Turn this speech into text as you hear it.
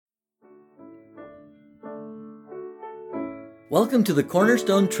Welcome to the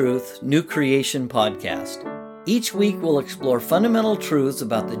Cornerstone Truth New Creation Podcast. Each week we'll explore fundamental truths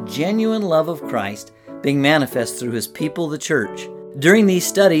about the genuine love of Christ being manifest through His people, the church. During these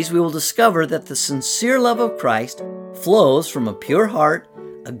studies, we will discover that the sincere love of Christ flows from a pure heart,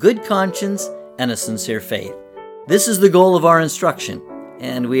 a good conscience, and a sincere faith. This is the goal of our instruction,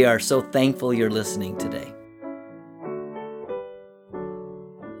 and we are so thankful you're listening today.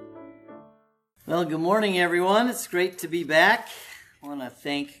 Well, good morning, everyone. It's great to be back. I want to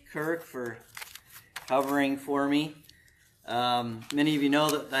thank Kirk for covering for me. Many of you know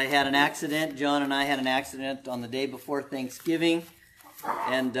that I had an accident. John and I had an accident on the day before Thanksgiving,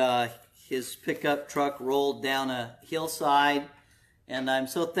 and his pickup truck rolled down a hillside, and I'm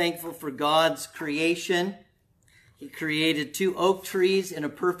so thankful for God's creation. He created 2 oak trees in a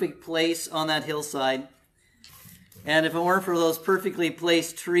perfect place on that hillside. And if it weren't for those perfectly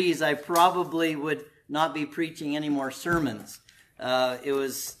placed trees, I probably would not be preaching any more sermons. It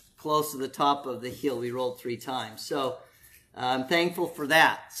was close to the top of the hill. We rolled 3 times. So I'm thankful for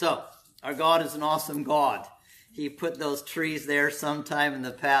that. So our God is an awesome God. He put those trees there sometime in the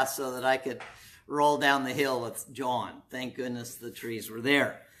past so that I could roll down the hill with John. Thank goodness the trees were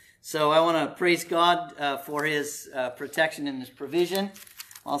there. So I want to praise God for His protection and His provision.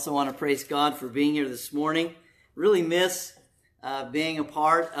 Also want to praise God for being here this morning. Really miss being a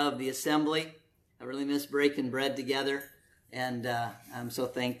part of the assembly. I really miss breaking bread together. And I'm so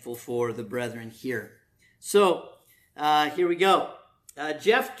thankful for the brethren here. So, here we go.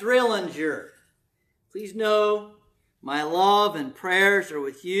 Jeff Drillinger. Please know my love and prayers are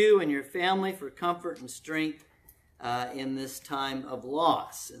with you and your family for comfort and strength in this time of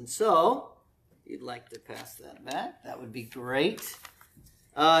loss. And so, if you'd like to pass that back, that would be great.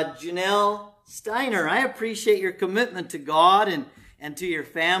 Janelle Steiner, I appreciate your commitment to God and to your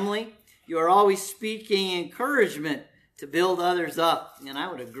family. You are always speaking encouragement to build others up. And I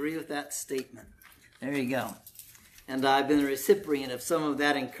would agree with that statement. There you go. And I've been the recipient of some of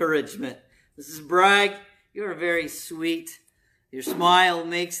that encouragement. Mrs. Bragg, you are very sweet. Your smile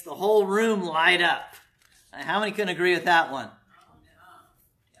makes the whole room light up. How many can agree with that one?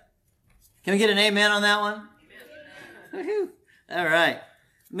 Can we get an amen on that one? Amen. All right.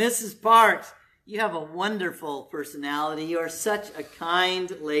 Mrs. Parks, you have a wonderful personality. You are such a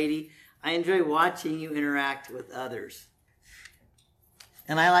kind lady. I enjoy watching you interact with others.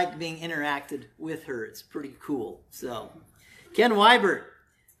 And I like being interacted with her. It's pretty cool. So, Ken Weibert,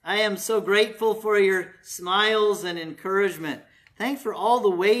 I am so grateful for your smiles and encouragement. Thanks for all the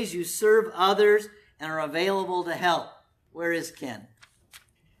ways you serve others and are available to help. Where is Ken?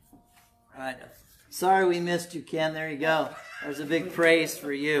 All right. Sorry we missed you, Ken. There you go. There's a big praise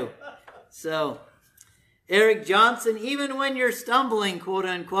for you. So, Eric Johnson, even when you're stumbling, quote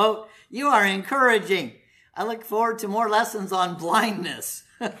unquote, you are encouraging. I look forward to more lessons on blindness.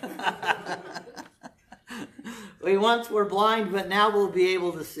 We once were blind, but now we'll be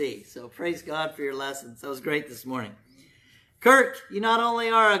able to see. So praise God for your lessons. That was great this morning. Kirk, you not only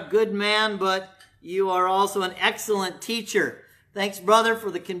are a good man, but you are also an excellent teacher. Thanks, brother, for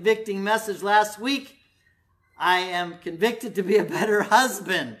the convicting message last week. I am convicted to be a better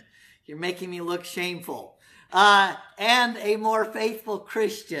husband. You're making me look shameful. And a more faithful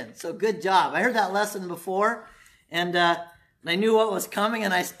Christian. So good job. I heard that lesson before, and I knew what was coming,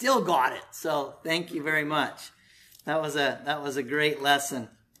 and I still got it. So thank you very much. That was a great lesson.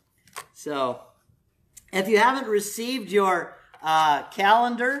 So if you haven't received your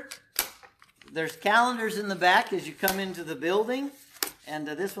calendar, there's calendars in the back as you come into the building, and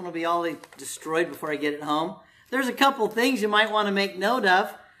this one will be all destroyed before I get it home. There's a couple things you might want to make note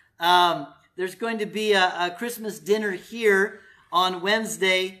of. There's going to be a Christmas dinner here on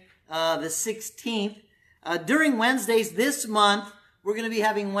Wednesday, the 16th. During Wednesdays this month, we're going to be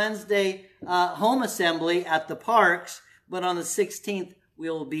having Wednesday home assembly at the parks, but on the 16th,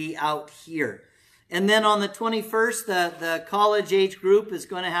 we'll be out here. And then on the 21st, the college age group is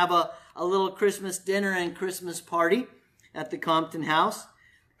going to have a little Christmas dinner and Christmas party at the Compton House.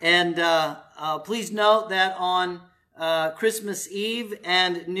 And please note that on Christmas Eve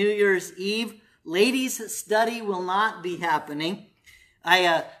and New Year's Eve, ladies' study will not be happening.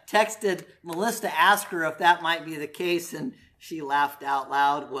 I texted Melissa to ask her if that might be the case, and she laughed out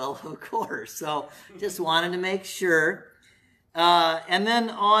loud. Well, of course. So just wanted to make sure. And then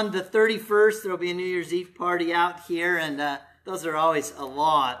on the 31st, there will be a New Year's Eve party out here, and those are always a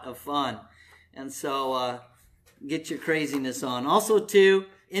lot of fun. And so get your craziness on. Also, too,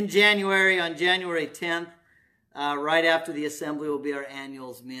 in January, on January 10th, right after the assembly will be our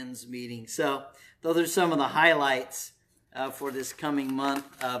annual men's meeting. So those are some of the highlights for this coming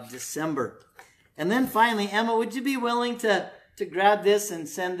month of December. And then finally, Emma, would you be willing to to grab this and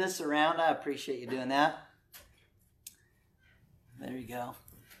send this around. I appreciate you doing that. There you go.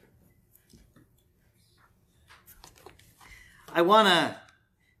 I want to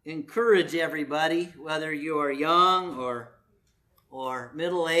encourage everybody, whether you are young or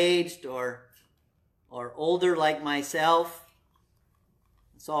middle-aged or older like myself.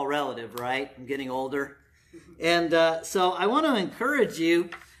 It's all relative, right? I'm getting older. And so I want to encourage you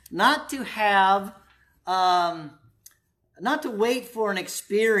not to have, not to wait for an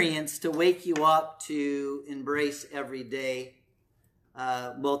experience to wake you up to embrace every day,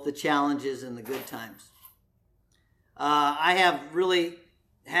 both the challenges and the good times. I have really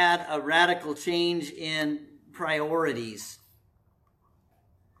had a radical change in priorities.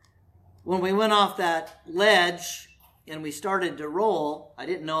 When we went off that ledge and we started to roll, I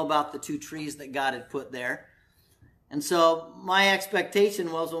didn't know about the 2 trees that God had put there. And so my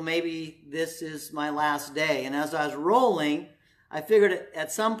expectation was, well, maybe this is my last day. And as I was rolling, I figured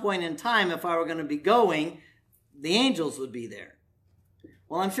at some point in time, if I were going to be going, the angels would be there.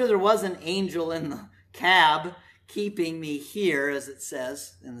 Well, I'm sure there was an angel in the cab keeping me here, as it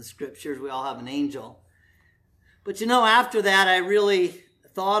says in the scriptures. We all have an angel. But after that, I really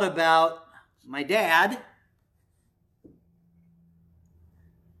thought about my dad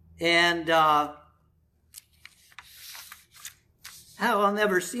and how I'll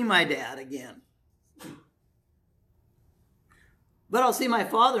never see my dad again. But I'll see my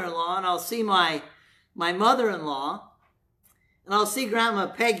father-in-law, and I'll see my mother-in-law, and I'll see Grandma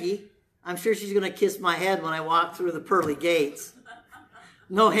Peggy. I'm sure she's going to kiss my head when I walk through the pearly gates.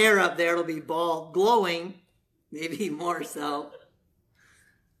 No hair up there. It'll be bald, glowing, maybe more so.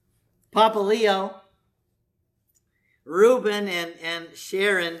 Papa Leo, Reuben, and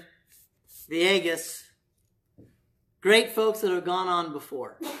Sharon Villegas. Great folks that have gone on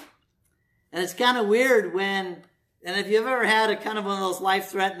before. And it's kind of weird when, and if you've ever had a kind of one of those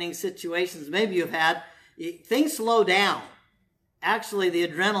life-threatening situations, maybe you've had, things slow down. Actually, the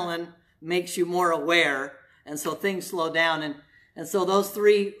adrenaline makes you more aware, and so things slow down. And so those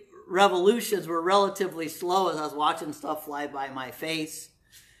 3 revolutions were relatively slow as I was watching stuff fly by my face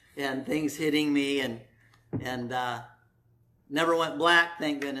and things hitting me, and never went black,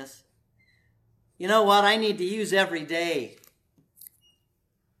 thank goodness. You know what? I need to use every day.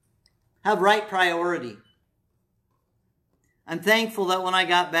 Have right priority. I'm thankful that when I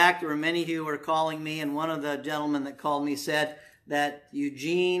got back, there were many who were calling me, and one of the gentlemen that called me said that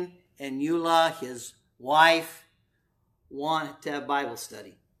Eugene and Eula, his wife, want to have Bible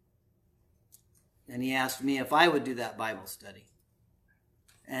study. And he asked me if I would do that Bible study.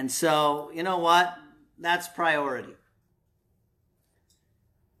 And so, you know what? That's priority.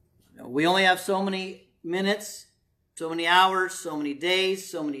 We only have so many minutes, so many hours, so many days,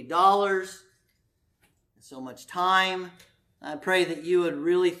 so many dollars, so much time. I pray that you would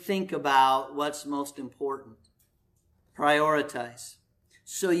really think about what's most important. Prioritize.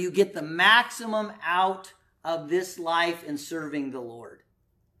 So you get the maximum out of this life in serving the Lord.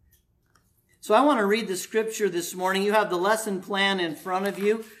 So I want to read the scripture this morning. You have the lesson plan in front of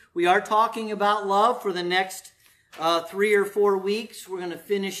you. We are talking about love for the next 3 or 4 weeks. We're going to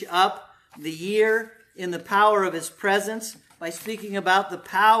finish up the year in the power of His presence by speaking about the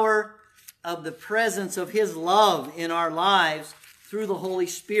power of the presence of His love in our lives through the Holy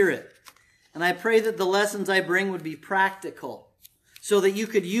Spirit. And I pray that the lessons I bring would be practical so that you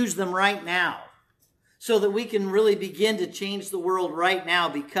could use them right now, so that we can really begin to change the world right now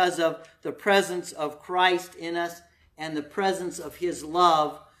because of the presence of Christ in us and the presence of His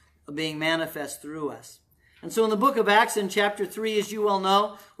love being manifest through us. And so in the book of Acts in chapter 3, as you well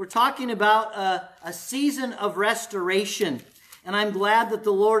know, we're talking about a season of restoration. And I'm glad that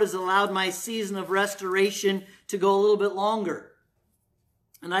the Lord has allowed my season of restoration to go a little bit longer.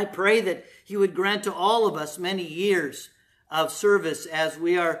 And I pray that He would grant to all of us many years of service as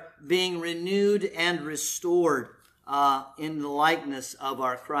we are being renewed and restored in the likeness of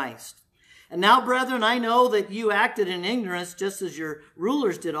our Christ. And now, brethren, I know that you acted in ignorance just as your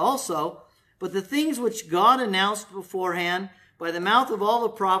rulers did also, but the things which God announced beforehand by the mouth of all the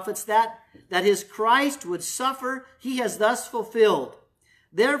prophets, that His Christ would suffer, He has thus fulfilled.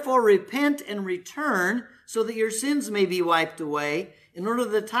 Therefore repent and return, so that your sins may be wiped away, in order that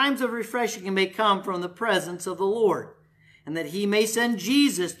the times of refreshing may come from the presence of the Lord, and that He may send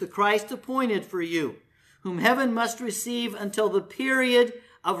Jesus, the Christ appointed for you, whom heaven must receive until the period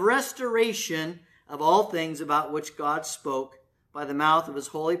of restoration of all things about which God spoke by the mouth of His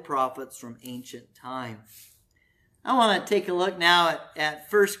holy prophets from ancient time. I want to take a look now at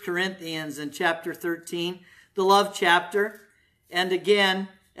 1 Corinthians in chapter 13, the love chapter. And again,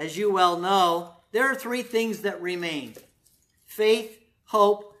 as you well know, there are 3 things that remain: faith,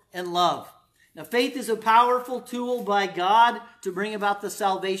 hope, and love. Now, faith is a powerful tool by God to bring about the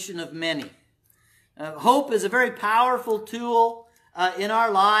salvation of many. Hope is a very powerful tool in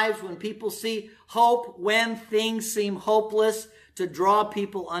our lives when people see hope, when things seem hopeless, to draw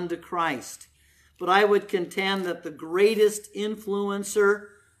people unto Christ. But I would contend that the greatest influencer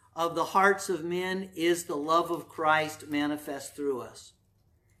of the hearts of men is the love of Christ manifest through us.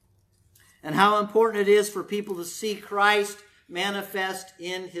 And how important it is for people to see Christ manifest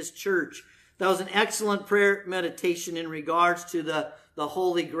in his church. That was an excellent prayer meditation in regards to the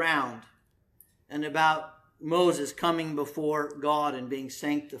holy ground and about Moses coming before God and being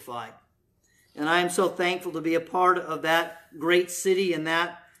sanctified. And I am so thankful to be a part of that great city and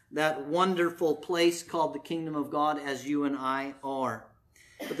that wonderful place called the kingdom of God, as you and I are.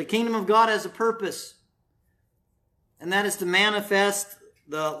 But the kingdom of God has a purpose, and that is to manifest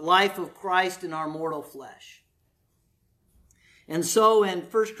the life of Christ in our mortal flesh. And so in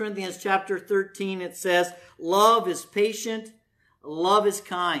 1 Corinthians chapter 13, it says, love is patient, love is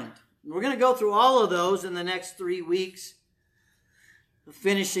kind. And we're going to go through all of those in the next 3 weeks,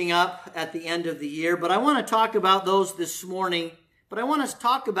 finishing up at the end of the year. But I want to talk about those this morning, but I want to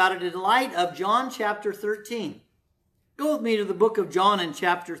talk about it in light of John chapter 13. Go with me to the book of John in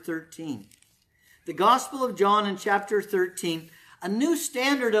chapter 13. The Gospel of John in chapter 13. A new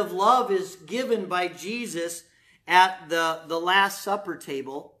standard of love is given by Jesus at the Last Supper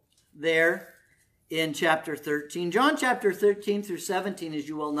table there in chapter 13. John chapter 13 through 17, as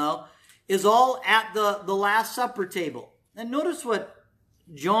you well know, is all at the Last Supper table. And notice what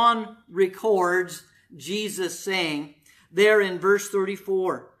John records Jesus saying there in verse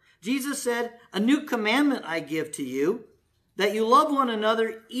 34. Jesus said, a new commandment I give to you, that you love one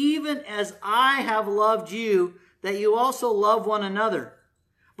another even as I have loved you, that you also love one another.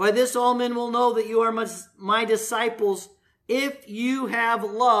 By this all men will know that you are my disciples, if you have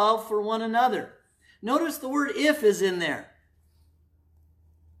love for one another. Notice the word if is in there.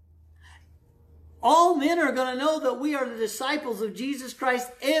 All men are going to know that we are the disciples of Jesus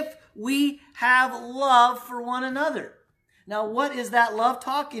Christ if we have love for one another. Now, what is that love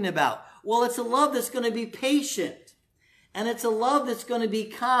talking about? Well, it's a love that's going to be patient. And it's a love that's going to be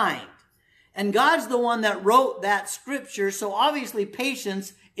kind. And God's the one that wrote that scripture, so obviously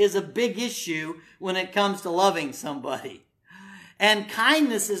patience is a big issue when it comes to loving somebody. And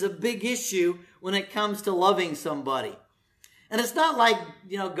kindness is a big issue when it comes to loving somebody. And it's not like,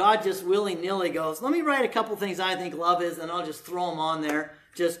 God just willy-nilly goes, let me write a couple things I think love is, and I'll just throw them on there.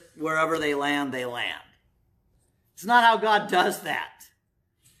 Just wherever they land, they land. It's not how God does that.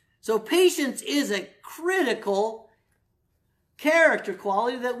 So patience is a critical character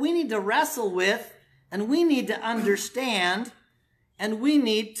quality that we need to wrestle with, and we need to understand, and we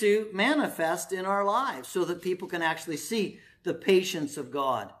need to manifest in our lives so that people can actually see the patience of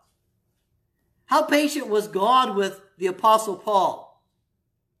God. How patient was God with the Apostle Paul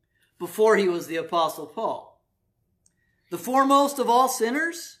before he was the Apostle Paul? The foremost of all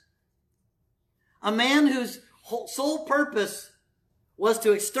sinners? A man whose sole purpose was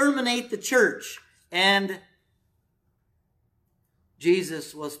to exterminate the church, and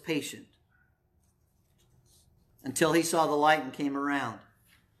Jesus was patient until he saw the light and came around.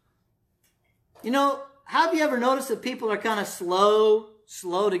 Have you ever noticed that people are kind of slow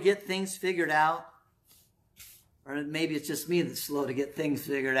to get things figured out? Or maybe it's just me that's slow to get things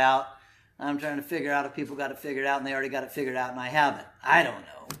figured out. I'm trying to figure out if people got it figured out and they already got it figured out and I haven't. I don't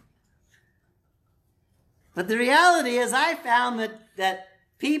know. But the reality is I found that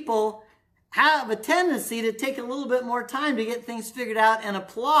people have a tendency to take a little bit more time to get things figured out and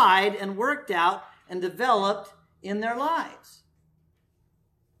applied and worked out and developed in their lives.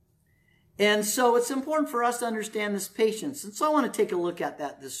 And so it's important for us to understand this patience. And so I want to take a look at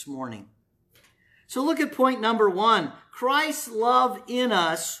that this morning. So look at point number 1. Christ's love in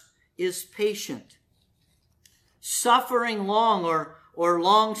us is patient. Suffering long or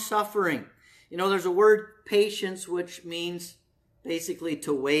long suffering. There's a word patience which means basically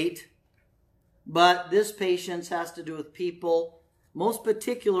to wait. But this patience has to do with people, most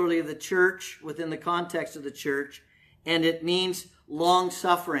particularly the church, within the context of the church, and it means long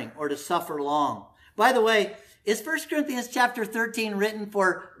suffering or to suffer long. By the way, is 1 Corinthians chapter 13 written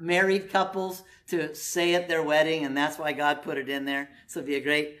for married couples to say at their wedding, and that's why God put it in there? So it'd be a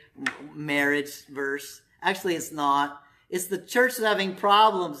great marriage verse. Actually, it's not. It's the church that's having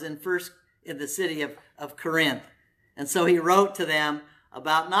problems in the city of Corinth. And so he wrote to them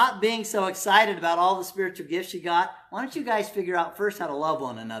about not being so excited about all the spiritual gifts you got. Why don't you guys figure out first how to love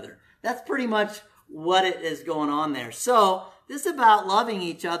one another? That's pretty much what it is going on there. So this is about loving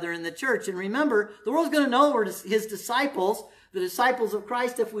each other in the church. And remember, the world's going to know we're his disciples the disciples of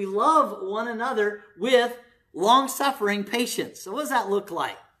Christ if we love one another with long-suffering patience. So what does that look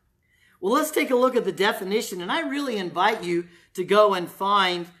like? Well, let's take a look at the definition, and I really invite you to go and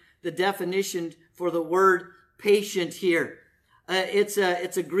find the definition for the word patient here. It's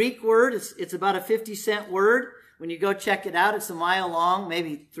a Greek word. It's about a 50-cent word. When you go check it out, it's a mile long,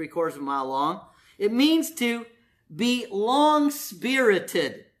 maybe 3/4 of a mile long. It means to be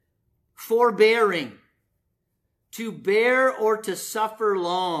long-spirited, forbearing, to bear or to suffer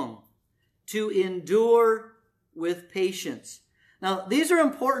long, to endure with patience. Now, these are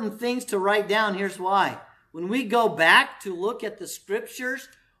important things to write down. Here's why. When we go back to look at the scriptures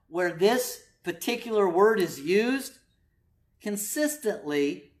where this particular word is used,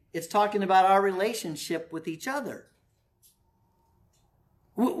 consistently, it's talking about our relationship with each other.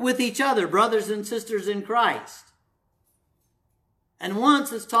 With each other, brothers and sisters in Christ. And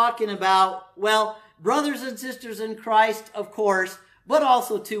once it's talking about, well, brothers and sisters in Christ, of course, but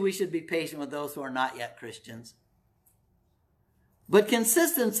also, too, we should be patient with those who are not yet Christians. But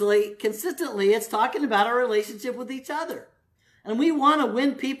consistently, it's talking about our relationship with each other. And we want to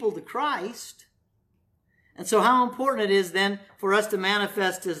win people to Christ. And so how important it is then for us to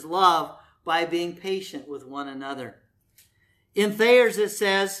manifest his love by being patient with one another. In Thayer's it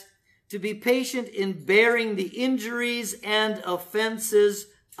says, to be patient in bearing the injuries and offenses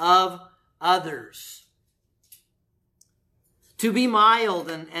of others. To be mild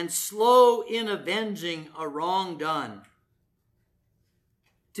and slow in avenging a wrong done.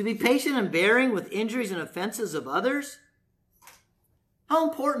 To be patient in bearing with injuries and offenses of others. How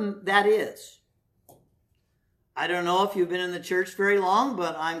important that is. I don't know if you've been in the church very long,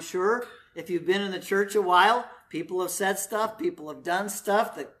 but I'm sure if you've been in the church a while, people have said stuff, people have done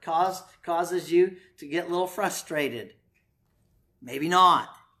stuff that causes you to get a little frustrated. Maybe not.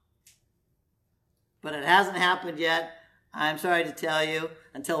 But it hasn't happened yet. I'm sorry to tell you,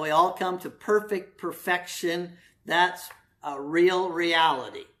 until we all come to perfection, that's a real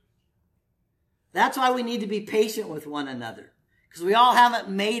reality. That's why we need to be patient with one another. Because we all haven't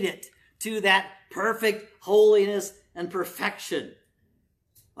made it to that perfect holiness and perfection.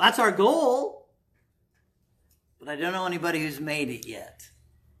 Well, that's our goal. But I don't know anybody who's made it yet.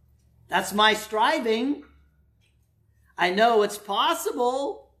 That's my striving. I know it's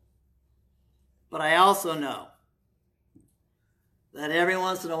possible. But I also know that every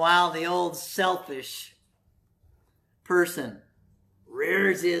once in a while the old selfish person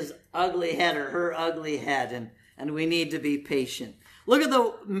rears his ugly head or her ugly head, and we need to be patient. Look at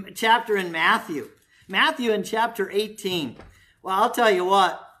the chapter in Matthew. Matthew in chapter 18. Well, I'll tell you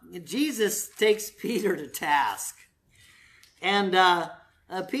what. Jesus takes Peter to task. And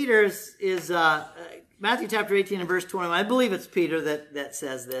Peter is Matthew chapter 18 and verse 21. I believe it's Peter that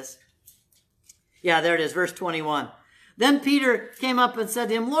says this. Yeah, there it is, verse 21. Then Peter came up and said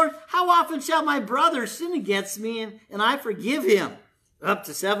to him, Lord, how often shall my brother sin against me and I forgive him? Up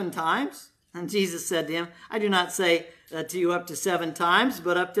to 7 times? And Jesus said to him, I do not say to you up to 7 times,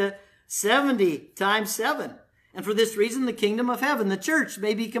 but up to 70 times 7. And for this reason, the kingdom of heaven, the church,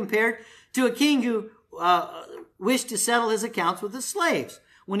 may be compared to a king who wished to settle his accounts with his slaves.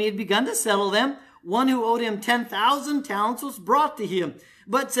 When he had begun to settle them, one who owed him 10,000 talents was brought to him.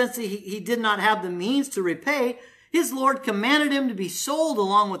 But since he did not have the means to repay, his Lord commanded him to be sold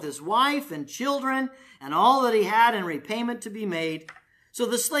along with his wife and children and all that he had in repayment to be made. So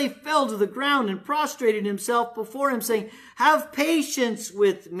the slave fell to the ground and prostrated himself before him, saying, have patience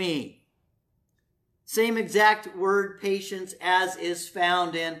with me. Same exact word, patience, as is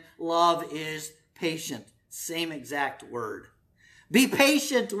found in love is patient. Same exact word. Be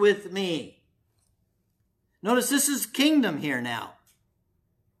patient with me. Notice this is kingdom here now.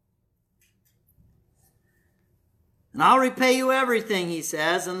 And I'll repay you everything, he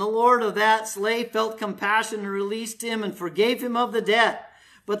says. And the Lord of that slave felt compassion and released him and forgave him of the debt.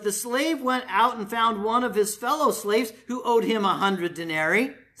 But the slave went out and found one of his fellow slaves who owed him 100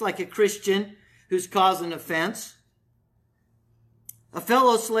 denarii. It's like a Christian who's caused an offense. A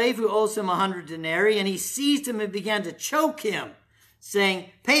fellow slave who owes him 100 denarii, and he seized him and began to choke him, saying,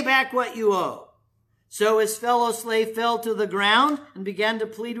 pay back what you owe. So his fellow slave fell to the ground and began to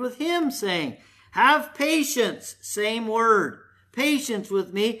plead with him, saying, have patience, same word, patience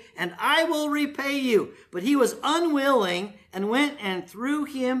with me, and I will repay you. But he was unwilling and went and threw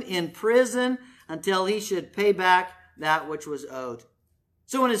him in prison until he should pay back that which was owed.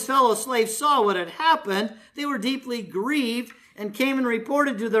 So when his fellow slaves saw what had happened, they were deeply grieved and came and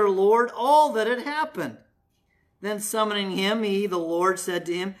reported to their Lord all that had happened. Then summoning him, the Lord, said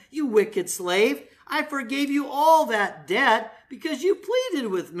to him, you wicked slave, I forgave you all that debt because you pleaded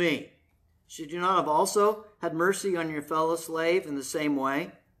with me. Should you not have also had mercy on your fellow slave in the same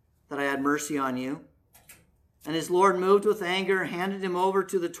way that I had mercy on you? And his Lord, moved with anger, handed him over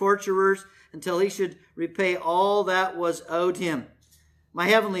to the torturers until he should repay all that was owed him. My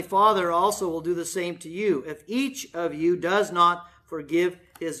heavenly Father also will do the same to you, if each of you does not forgive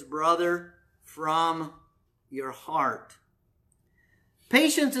his brother from your heart.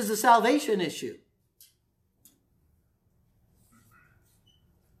 Patience is a salvation issue.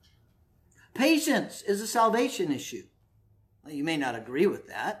 Patience is a salvation issue. Well, you may not agree with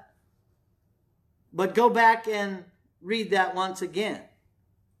that, but go back and read that once again.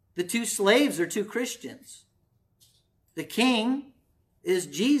 The two slaves are two Christians. The king is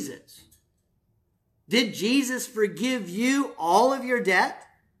Jesus. Did Jesus forgive you all of your debt?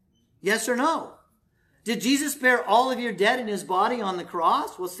 Yes or no? Did Jesus bear all of your debt in his body on the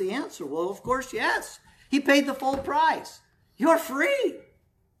cross? What's the answer? Well, of course, yes. He paid the full price. You're free.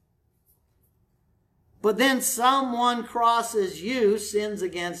 But then someone crosses you, sins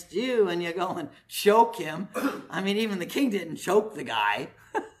against you, and you go and choke him. I mean, even the king didn't choke the guy.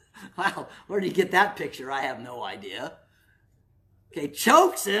 Wow, where did you get that picture? I have no idea. Okay,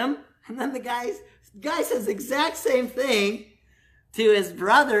 chokes him, and then the guy says the exact same thing to his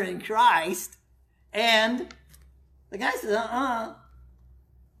brother in Christ, and the guy says,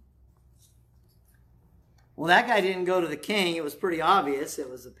 Well, that guy didn't go to the king. It was pretty obvious. It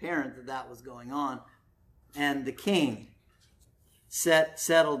was apparent that that was going on. And the king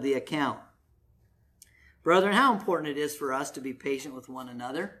settled the account. Brethren, how important it is for us to be patient with one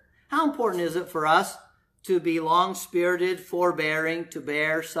another. How important is it for us to be long-spirited, forbearing, to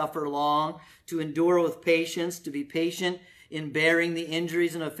bear, suffer long, to endure with patience, to be patient in bearing the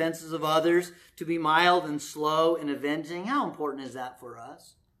injuries and offenses of others, to be mild and slow in avenging. How important is that for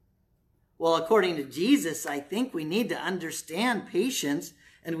us? Well, according to Jesus, I think we need to understand patience,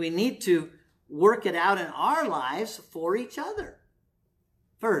 and we need to work it out in our lives for each other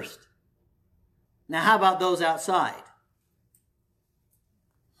first. Now, how about those outside?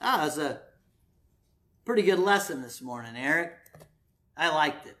 That was a pretty good lesson this morning, Eric. I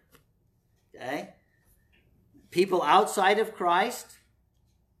liked it. Okay? People outside of Christ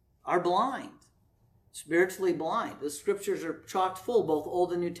are blind, spiritually blind. The scriptures are chock full, both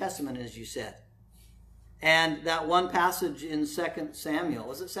Old and New Testament, as you said. And that one passage in 2 Samuel,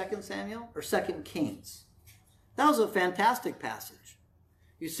 was it 2 Samuel or 2 Kings? That was a fantastic passage.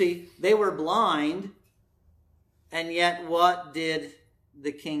 You see, they were blind, and yet what did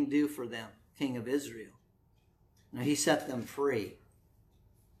the king do for them, king of Israel? Now, he set them free.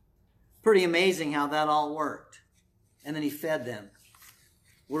 Pretty amazing how that all worked. And then he fed them.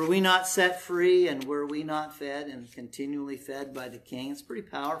 Were we not set free, and were we not fed and continually fed by the king? It's pretty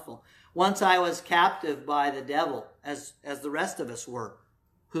powerful. Once I was captive by the devil, as the rest of us were,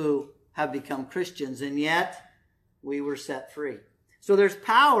 who have become Christians, and yet we were set free. So there's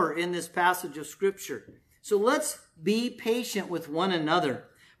power in this passage of Scripture. So let's be patient with one another.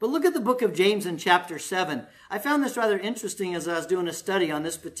 But look at the book of James in chapter 7. I found this rather interesting as I was doing a study on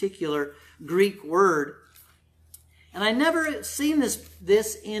this particular Greek word. And I never seen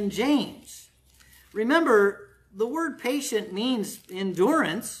this in James. Remember, the word patient means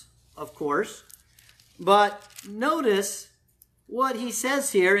endurance, of course. But notice what he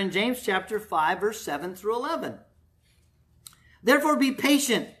says here in James chapter 5, verse 7 through 11. Therefore be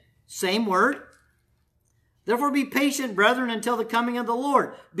patient. Same word. Therefore be patient, brethren, until the coming of the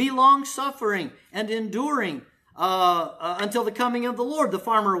Lord. Be long-suffering and enduring until the coming of the Lord. The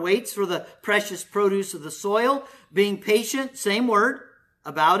farmer waits for the precious produce of the soil, being patient, same word,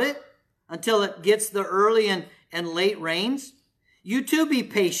 about it, until it gets the early and late rains. You too be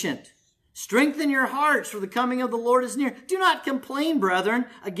patient. Strengthen your hearts, for the coming of the Lord is near. Do not complain, brethren,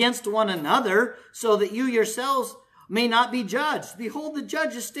 against one another, so that you yourselves may not be judged. Behold, the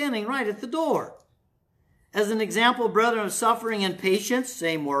judge is standing right at the door. As an example, brethren, of suffering and patience,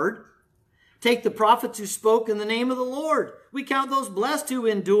 same word. Take the prophets who spoke in the name of the Lord. We count those blessed who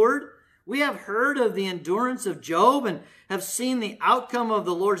endured. We have heard of the endurance of Job and have seen the outcome of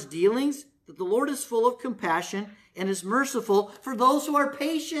the Lord's dealings, that the Lord is full of compassion and is merciful for those who are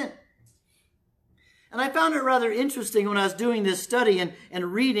patient. And I found it rather interesting when I was doing this study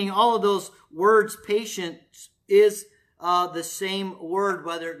and reading all of those words. Patient is the same word,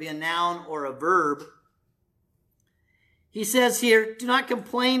 whether it be a noun or a verb. He says here, do not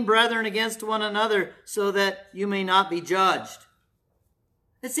complain, brethren, against one another, so that you may not be judged.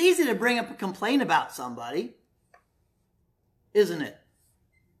 It's easy to bring up a complaint about somebody, isn't it?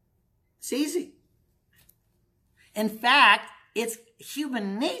 It's easy. In fact, it's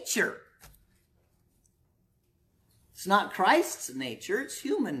human nature. It's not Christ's nature, it's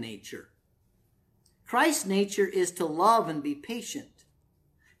human nature. Christ's nature is to love and be patient,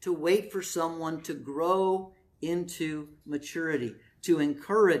 to wait for someone to grow into maturity, to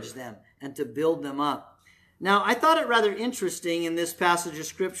encourage them and to build them up. Now, I thought it rather interesting in this passage of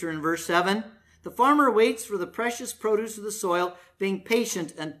Scripture in verse 7. The farmer waits for the precious produce of the soil, being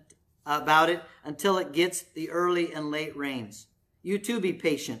patient about it until it gets the early and late rains. You too be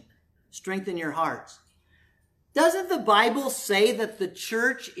patient. Strengthen your hearts. Doesn't the Bible say that the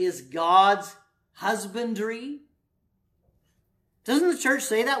church is God's husbandry? Doesn't the church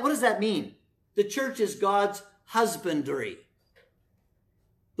say that? What does that mean? The church is God's husbandry.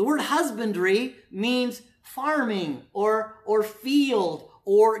 The word husbandry means farming or field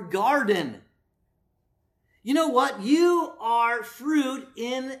or garden. You know what? You are fruit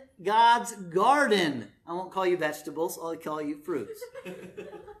in God's garden. I won't call you vegetables. I'll call you fruits.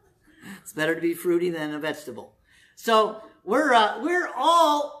 It's better to be fruity than a vegetable. So we're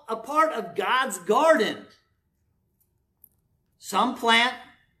all a part of God's garden. Some plant,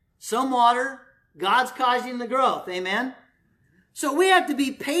 some water. God's causing the growth. Amen? So we have to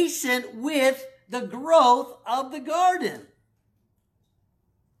be patient with the growth of the garden.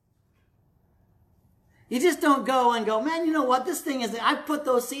 You just don't go and go, man, you know what? This thing is, I put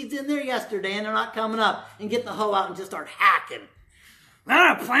those seeds in there yesterday and they're not coming up. And get the hoe out and just start hacking.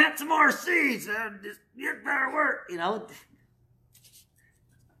 I'm going to plant some more seeds. It better work. You know,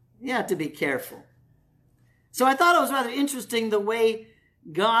 you have to be careful. So I thought it was rather interesting the way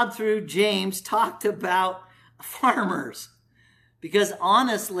God, through James, talked about farmers. Because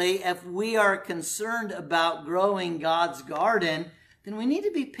honestly, if we are concerned about growing God's garden, then we need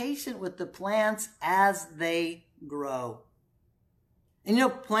to be patient with the plants as they grow. And you know,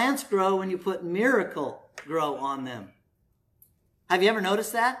 plants grow when you put Miracle-Gro on them. Have you ever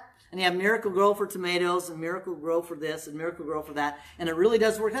noticed that? And you have Miracle-Gro for tomatoes and Miracle-Gro for this and Miracle-Gro for that. And it really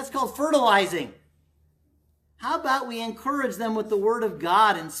does work. That's called fertilizing. How about we encourage them with the Word of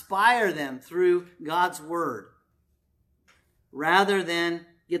God, inspire them through God's Word, rather than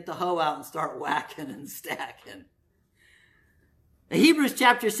get the hoe out and start whacking and stacking. Hebrews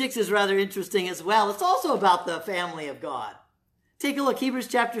chapter 6 is rather interesting as well. It's also about the family of God. Take a look, Hebrews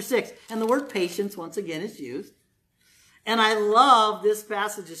chapter 6. And the word patience, once again, is used. And I love this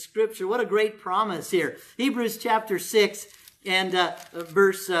passage of Scripture. What a great promise here. Hebrews chapter 6 and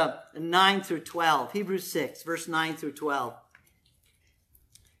verse 9 through 12. Hebrews 6, verse 9 through 12.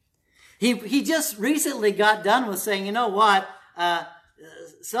 He just recently got done with saying, you know what?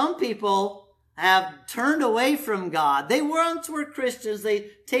 Some people have turned away from God. They once were Christians.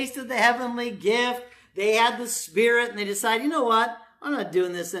 They tasted the heavenly gift. They had the Spirit, and they decide, you know what? I'm not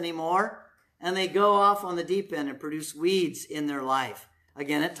doing this anymore. And they go off on the deep end and produce weeds in their life.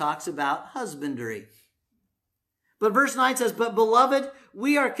 Again, it talks about husbandry. But verse 9 says, but beloved,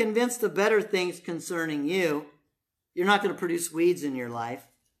 we are convinced of better things concerning you. You're not going to produce weeds in your life.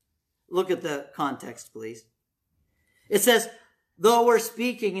 Look at the context, please. It says, though we're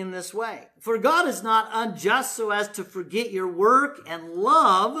speaking in this way. For God is not unjust so as to forget your work and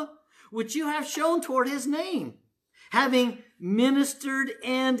love, which you have shown toward his name, having ministered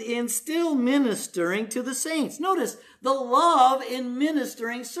and in still ministering to the saints. Notice the love in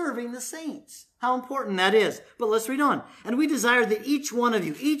ministering, serving the saints. How important that is. But let's read on. And we desire that each one of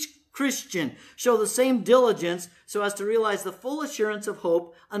you, each Christian, show the same diligence so as to realize the full assurance of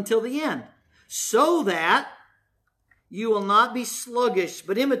hope until the end, so that you will not be sluggish,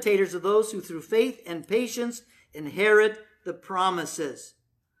 but imitators of those who through faith and patience inherit the promises.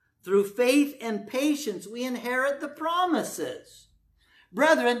 Through faith and patience, we inherit the promises.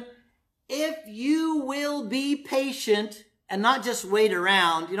 Brethren, if you will be patient and not just wait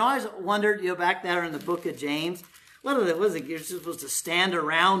around. You know, I always wondered, back there in the book of James, was it? You're supposed to stand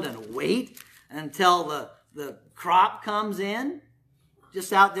around and wait until the crop comes in?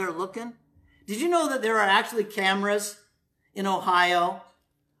 Just out there looking? Did you know that there are actually cameras in Ohio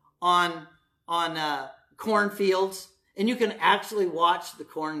on cornfields, and you can actually watch the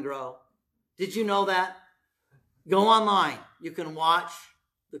corn grow? Did you know that? Go online. You can watch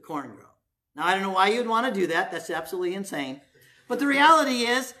the corn grow. Now, I don't know why you'd want to do that. That's absolutely insane. But the reality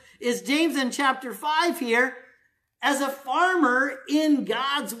is James in chapter 5 here, as a farmer in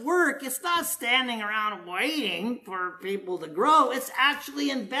God's work, it's not standing around waiting for people to grow. It's actually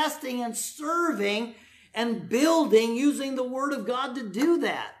investing and serving and building, using the Word of God to do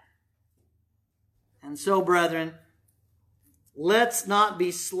that. And so, brethren, let's not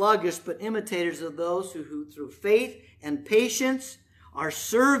be sluggish, but imitators of those who through faith and patience are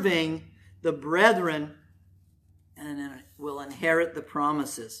serving the brethren and will inherit the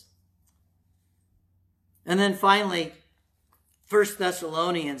promises. And then finally, 1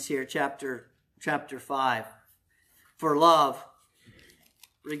 Thessalonians here, chapter chapter 5. For love,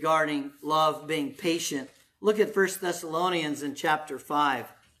 regarding love being patient, look at 1 Thessalonians in chapter 5.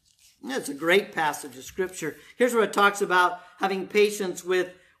 It's a great passage of Scripture. Here's where it talks about having patience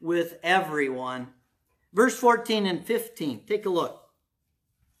with everyone. Verse 14 and 15. Take a look.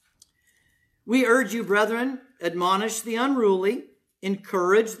 We urge you, brethren, admonish the unruly,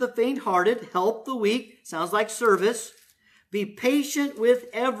 encourage the faint-hearted, help the weak. Sounds like service. Be patient with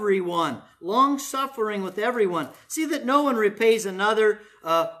everyone, long-suffering with everyone. See that no one repays another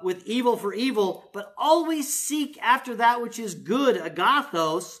with evil for evil, but always seek after that which is good,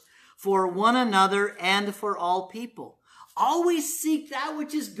 agathos, for one another and for all people. Always seek that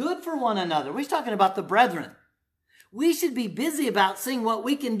which is good for one another. We're talking about the brethren. We should be busy about seeing what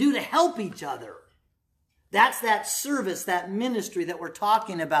we can do to help each other. That's that service, that ministry that we're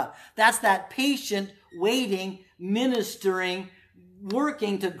talking about. That's that patient, waiting, ministering,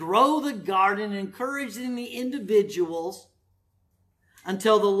 working to grow the garden, encouraging the individuals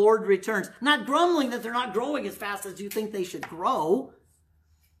until the Lord returns. Not grumbling that they're not growing as fast as you think they should grow.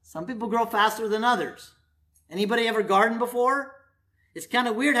 Some people grow faster than others. Anybody ever gardened before? It's kind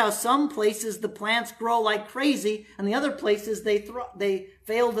of weird how some places the plants grow like crazy and the other places they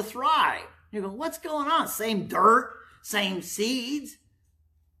fail to thrive. You're going, what's going on? Same dirt, same seeds?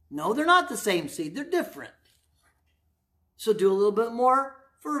 No, they're not the same seed. They're different. So do a little bit more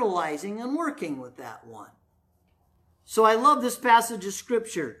fertilizing and working with that one. So I love this passage of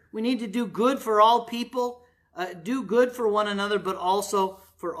Scripture. We need to do good for all people, do good for one another, but also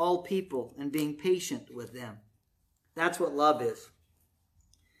for all people and being patient with them. That's what love is.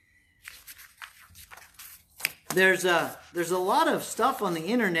 There's a lot of stuff on the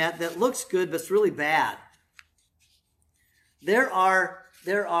internet that looks good, but it's really bad. There are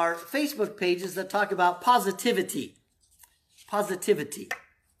Facebook pages that talk about positivity. Positivity.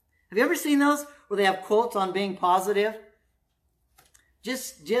 Have you ever seen those where they have quotes on being positive?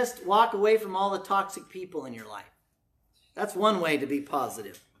 Just walk away from all the toxic people in your life. That's one way to be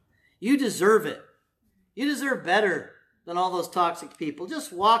positive. You deserve it. You deserve better than all those toxic people.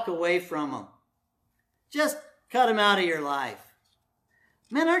 Just walk away from them. Just cut them out of your life.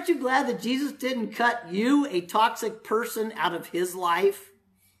 Man, aren't you glad that Jesus didn't cut you, a toxic person, out of his life?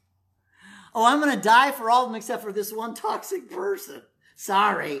 Oh, I'm going to die for all of them except for this one toxic person.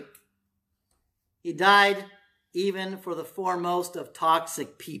 Sorry. He died even for the foremost of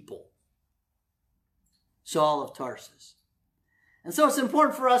toxic people, Saul of Tarsus. And so it's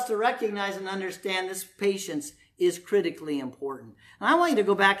important for us to recognize and understand this patience is critically important. And I want you to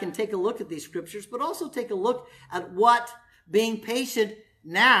go back and take a look at these scriptures, but also take a look at what being patient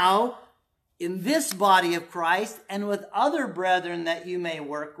now in this body of Christ and with other brethren that you may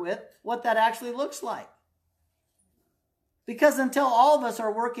work with, what that actually looks like. Because until all of us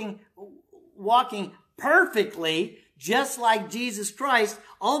are walking perfectly, just like Jesus Christ,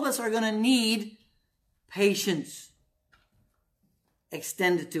 all of us are going to need patience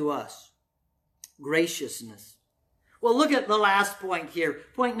extended to us. Graciousness. Well, look at the last point here.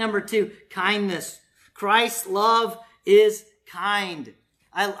 Point number 2, kindness. Christ's love is kind.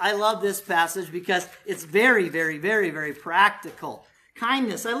 I love this passage because it's very, very, very, very practical.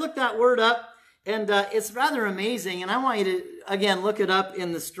 Kindness. I looked that word up, and it's rather amazing. And I want you to, again, look it up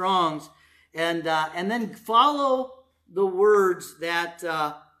in the Strong's, and then follow the words that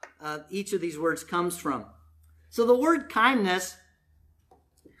each of these words comes from. So the word kindness,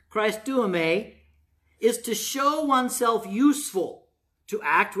 Christoume, is to show oneself useful, to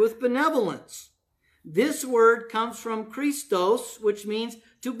act with benevolence. This word comes from Christos, which means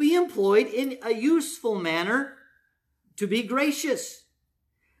to be employed in a useful manner, to be gracious.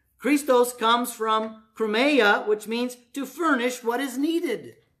 Christos comes from chromeia, which means to furnish what is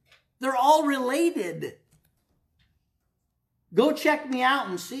needed. They're all related. Go check me out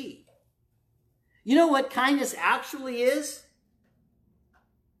and see. You know what kindness actually is?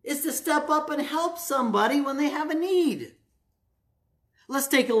 It's to step up and help somebody when they have a need. Let's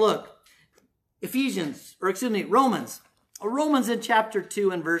take a look. Romans. Romans in chapter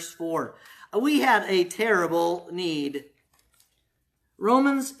 2 and verse 4. We had a terrible need.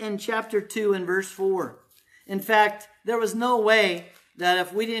 Romans in chapter 2 and verse 4. In fact, there was no way that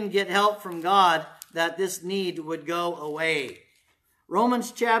if we didn't get help from God, that this need would go away.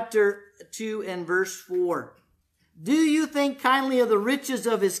 Romans chapter 2 and verse 4. Do you think kindly of the riches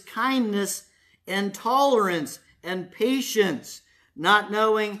of his kindness and tolerance and patience, not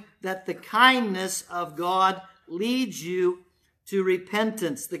knowing that the kindness of God leads you to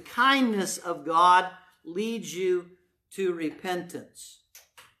repentance? The kindness of God leads you to repentance.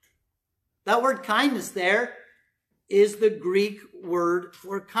 That word kindness there is the Greek word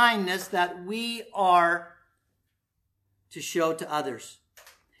for kindness that we are to show to others.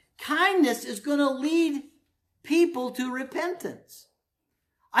 Kindness is going to lead people to repentance.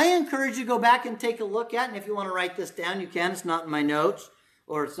 I encourage you to go back and take a look at, and if you want to write this down, you can. It's not in my notes,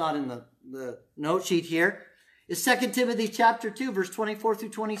 or it's not in the note sheet here. It's 2 Timothy chapter 2, verse 24 through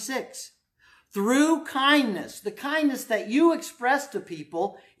 26. Through kindness, the kindness that you express to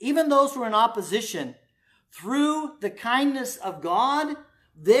people, even those who are in opposition, through the kindness of God,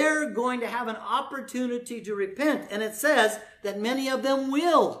 they're going to have an opportunity to repent. And it says that many of them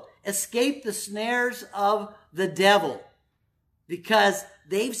will escape the snares of the devil because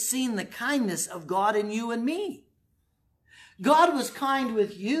they've seen the kindness of God in you and me. God was kind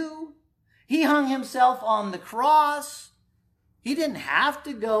with you. He hung himself on the cross. He didn't have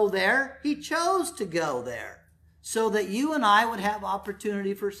to go there. He chose to go there so that you and I would have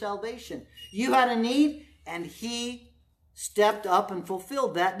opportunity for salvation. You had a need, and he stepped up and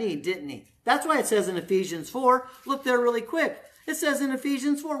fulfilled that need, didn't he? That's why it says in Ephesians 4, look there really quick. It says in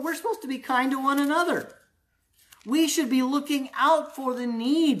Ephesians 4, we're supposed to be kind to one another. We should be looking out for the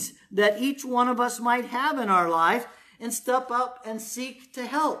needs that each one of us might have in our life and step up and seek to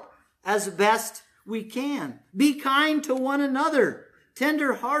help as best we can. Be kind to one another,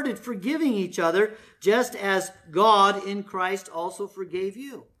 tender-hearted, forgiving each other, just as God in Christ also forgave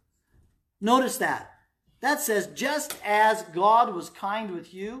you. Notice that. That says, just as God was kind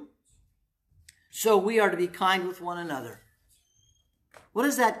with you, so we are to be kind with one another. What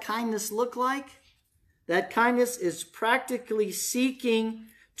does that kindness look like? That kindness is practically seeking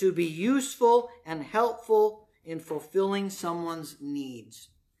to be useful and helpful in fulfilling someone's needs.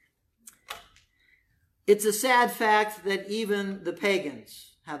 It's a sad fact that even the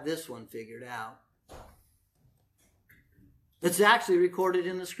pagans have this one figured out. It's actually recorded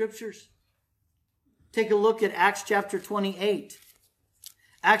in the scriptures. Take a look at Acts chapter 28.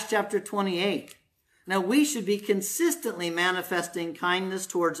 Acts chapter 28. Now, we should be consistently manifesting kindness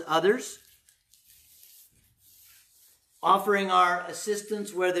towards others, offering our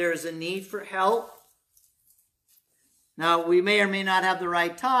assistance where there is a need for help. Now, we may or may not have the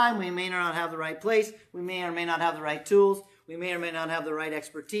right time. We may not have the right place. We may or may not have the right tools. We may or may not have the right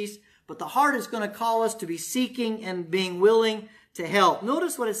expertise. But the heart is going to call us to be seeking and being willing to help.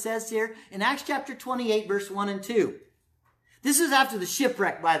 Notice what it says here in Acts chapter 28, verse 1 and 2. This is after the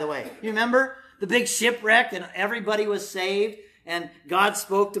shipwreck, by the way. You remember the big shipwreck and everybody was saved? And God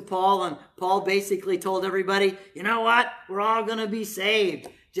spoke to Paul, and Paul basically told everybody, you know what? We're all going to be saved.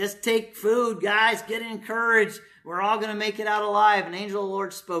 Just take food, guys. Get encouraged. We're all going to make it out alive. An angel of the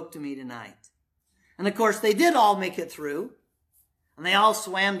Lord spoke to me tonight. And of course, they did all make it through. And they all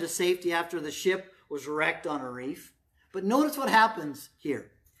swam to safety after the ship was wrecked on a reef. But notice what happens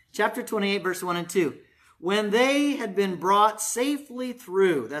here. Chapter 28, verse 1 and 2. When they had been brought safely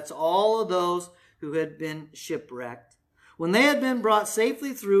through, that's all of those who had been shipwrecked. When they had been brought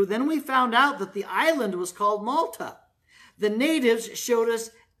safely through, then we found out that the island was called Malta. The natives showed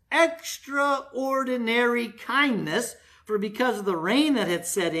us extraordinary kindness, for because of the rain that had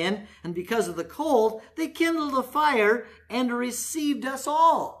set in and because of the cold, they kindled a fire and received us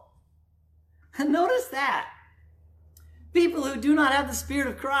all. And notice that. People who do not have the Spirit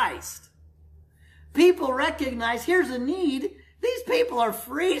of Christ. People recognize here's a need. These people are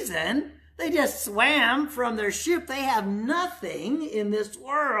freezing. They just swam from their ship. They have nothing in this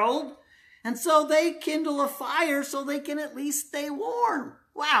world. And so they kindle a fire so they can at least stay warm.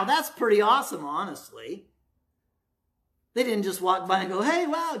 Wow, that's pretty awesome, honestly. They didn't just walk by and go, hey,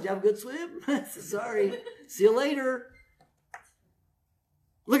 wow, did you have a good swim? Sorry, see you later.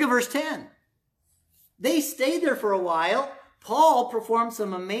 Look at verse 10. They stayed there for a while. Paul performed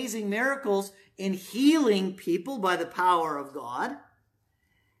some amazing miracles in healing people by the power of God.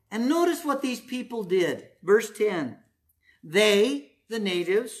 And notice what these people did. Verse 10. They, the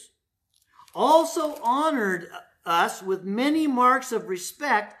natives, also honored us with many marks of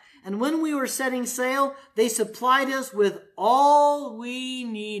respect, and when we were setting sail, they supplied us with all we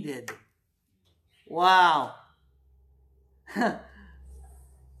needed. Wow.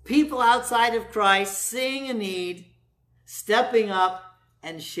 People outside of Christ seeing a need, stepping up,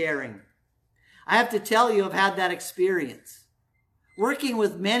 and sharing. I have to tell you, I've had that experience. Working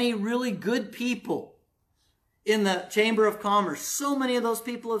with many really good people in the Chamber of Commerce. So many of those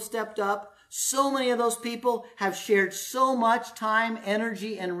people have stepped up. So many of those people have shared so much time,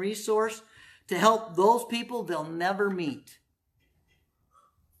 energy, and resource to help those people they'll never meet.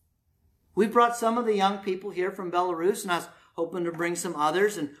 We brought some of the young people here from Belarus, and I was hoping to bring some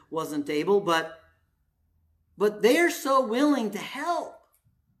others and wasn't able, but they're so willing to help.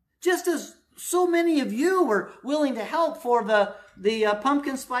 Just as so many of you were willing to help for the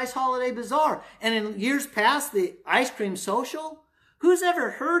Pumpkin Spice Holiday Bazaar. And in years past, the ice cream social. Who's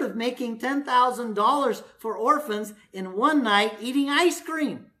ever heard of making $10,000 for orphans in one night eating ice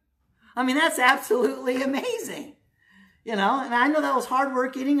cream? I mean, that's absolutely amazing. You know, and I know that was hard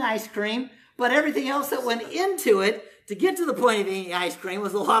work eating ice cream, but everything else that went into it to get to the point of eating ice cream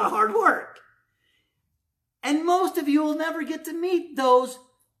was a lot of hard work. And most of you will never get to meet those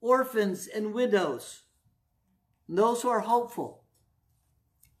orphans and widows, and those who are hopeful.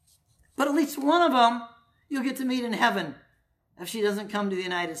 But at least one of them you'll get to meet in heaven if she doesn't come to the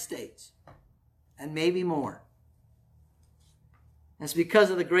United States, and maybe more. It's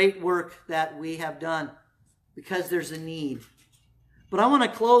because of the great work that we have done, because there's a need. But I want to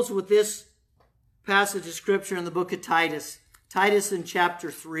close with this passage of Scripture in the book of Titus. Titus in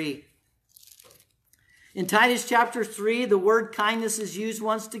chapter 3. In Titus chapter 3, the word kindness is used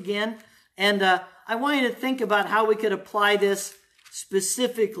once again. And I want you to think about how we could apply this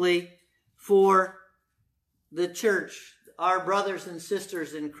specifically for the church, our brothers and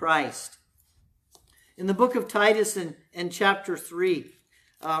sisters in Christ. In the book of Titus in chapter 3,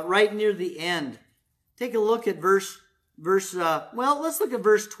 right near the end, take a look at let's look at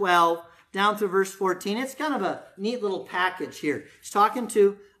verse 12 down through verse 14. It's kind of a neat little package here. He's talking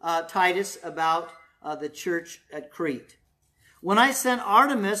to Titus about the church at Crete. When I sent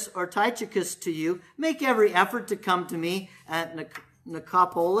Artemas or Tychicus to you, make every effort to come to me at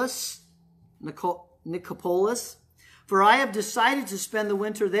Nicopolis, for I have decided to spend the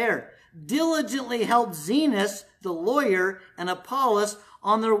winter there. Diligently help Zenas, the lawyer, and Apollos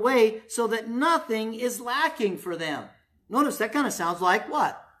on their way so that nothing is lacking for them. Notice that kind of sounds like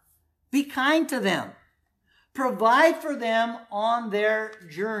what? Be kind to them. Provide for them on their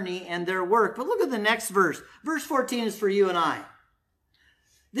journey and their work. But look at the next verse. Verse 14 is for you and I.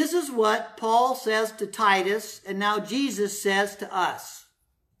 This is what Paul says to Titus, and now Jesus says to us.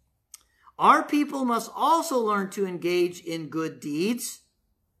 Our people must also learn to engage in good deeds,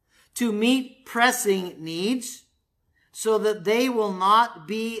 to meet pressing needs, so that they will not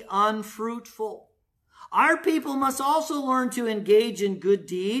be unfruitful. Our people must also learn to engage in good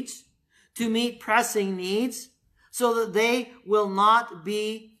deeds, to meet pressing needs, so that they will not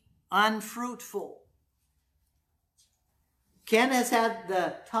be unfruitful. Ken has had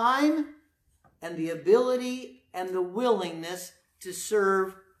the time and the ability and the willingness to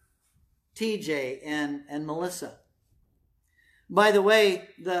serve TJ and Melissa. By the way,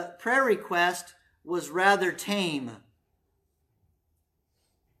 the prayer request was rather tame.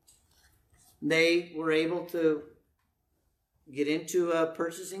 They were able to get into a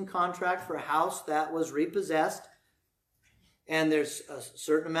purchasing contract for a house that was repossessed. And there's a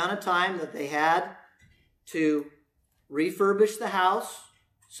certain amount of time that they had to refurbish the house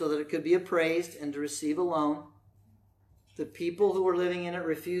so that it could be appraised and to receive a loan. The people who were living in it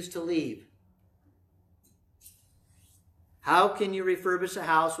refused to leave. How can you refurbish a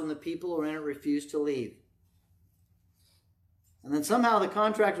house when the people who are in it refuse to leave? And then somehow the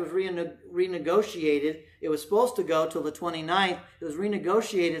contract was renegotiated. It was supposed to go till the 29th. It was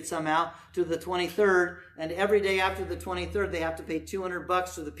renegotiated somehow to the 23rd. And every day after the 23rd, they have to pay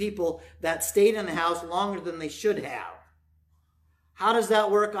 $200 to the people that stayed in the house longer than they should have. How does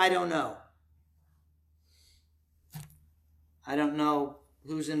that work? I don't know. I don't know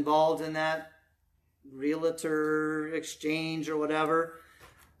who's involved in that realtor exchange or whatever.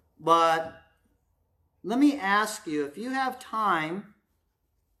 But let me ask you, if you have time,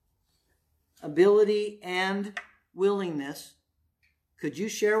 ability, and willingness, could you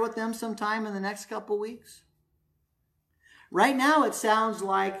share with them sometime in the next couple weeks? Right now, it sounds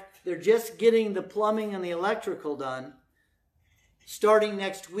like they're just getting the plumbing and the electrical done. Starting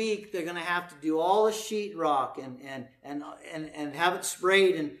next week, they're going to have to do all the sheetrock and have it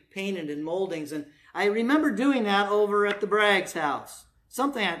sprayed and painted and moldings. And I remember doing that over at the Bragg's house.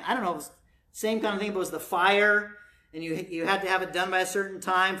 Something, I don't know, it was same kind of thing, but it was the fire, and you had to have it done by a certain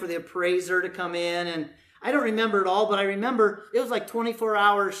time for the appraiser to come in. And I don't remember it all, but I remember it was like 24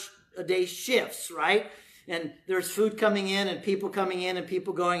 hours a day shifts, right? And there's food coming in and people coming in and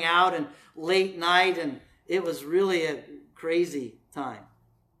people going out and late night, and it was really a crazy time.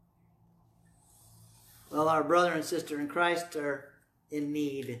 Well, our brother and sister in Christ are in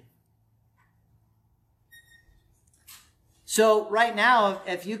need. So right now,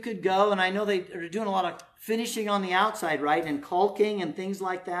 if you could go, and I know they are doing a lot of finishing on the outside, right? And caulking and things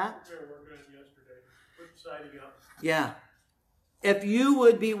like that. They were working on it yesterday. Put siding up. Yeah. If you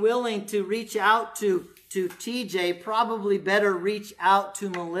would be willing to reach out to TJ, probably better reach out to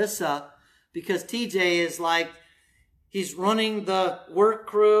Melissa, because TJ is like, he's running the work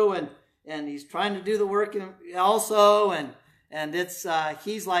crew and and he's trying to do the work also, and it's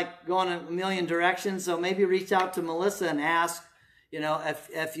he's like going in a million directions. So maybe reach out to Melissa and ask,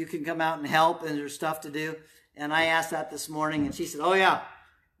 if you can come out and help, and there's stuff to do. And I asked that this morning, and she said, "Oh yeah,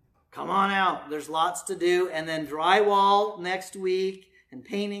 come on out. There's lots to do." And then drywall next week, and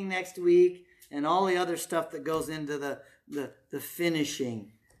painting next week, and all the other stuff that goes into the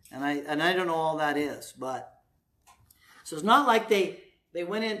finishing. And I don't know all that is, but so it's not like they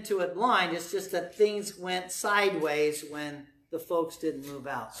went into it blind. It's just that things went sideways when the folks didn't move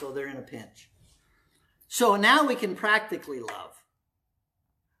out, so they're in a pinch. So now we can practically love.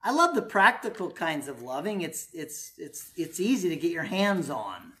 I love the practical kinds of loving. It's easy to get your hands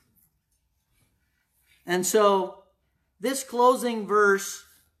on. And so this closing verse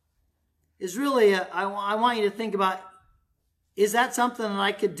is really, I want you to think about, is that something that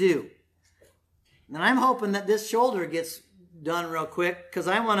I could do? And I'm hoping that this shoulder gets done real quick, because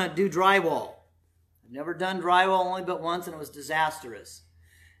I want to do drywall. I've never done drywall, only but once, and it was disastrous.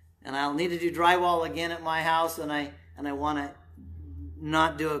 And I'll need to do drywall again at my house, and I want to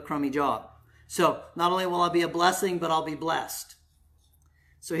not do a crummy job. So not only will I be a blessing, but I'll be blessed.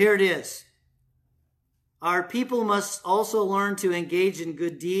 So here it is. Our people must also learn to engage in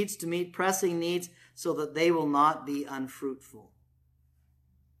good deeds to meet pressing needs so that they will not be unfruitful.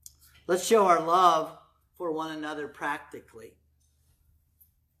 Let's show our love for one another practically.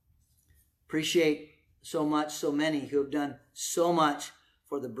 Appreciate so many who have done so much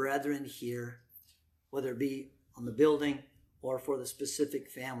for the brethren here, whether it be on the building or for the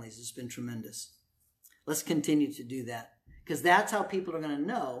specific families. It's been tremendous. Let's continue to do that, because that's how people are going to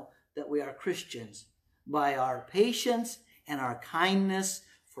know that we are Christians, by our patience and our kindness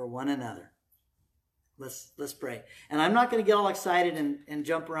for one another. Let's pray. And I'm not going to get all excited and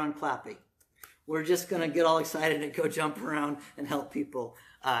jump around clapping. We're just going to get all excited and go jump around and help people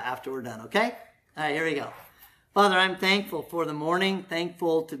after we're done, okay? All right, here we go. Father, I'm thankful for the morning,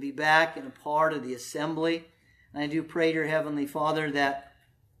 thankful to be back and a part of the assembly. And I do pray, dear Heavenly Father, that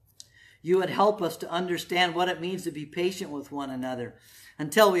you would help us to understand what it means to be patient with one another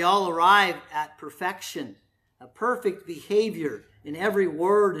until we all arrive at perfection, a perfect behavior in every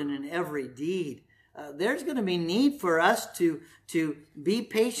word and in every deed. There's going to be need for us to be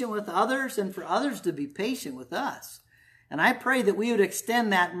patient with others and for others to be patient with us. And I pray that we would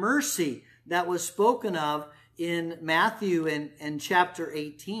extend that mercy that was spoken of in Matthew in chapter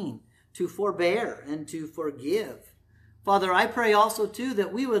 18, to forbear and to forgive. Father, I pray also too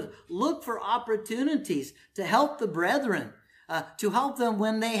that we would look for opportunities to help the brethren, to help them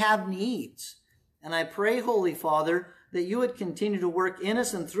when they have needs. And I pray, Holy Father, that you would continue to work in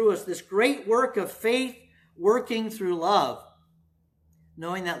us and through us this great work of faith, working through love,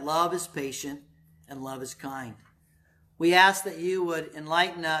 knowing that love is patient and love is kind. We ask that you would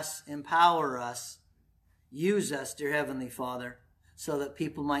enlighten us, empower us, use us, dear Heavenly Father, so that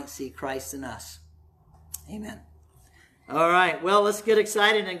people might see Christ in us. Amen. All right, well, let's get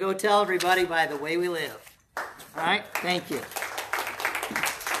excited and go tell everybody by the way we live. All right, thank you.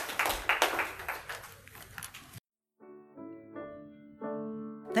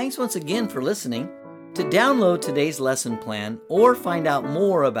 Thanks once again for listening. To download today's lesson plan or find out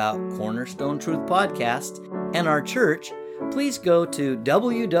more about Cornerstone Truth Podcast and our church, please go to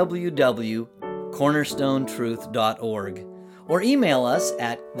www.cornerstonetruth.org or email us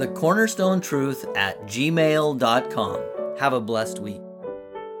at thecornerstonetruth@gmail.com. Have a blessed week.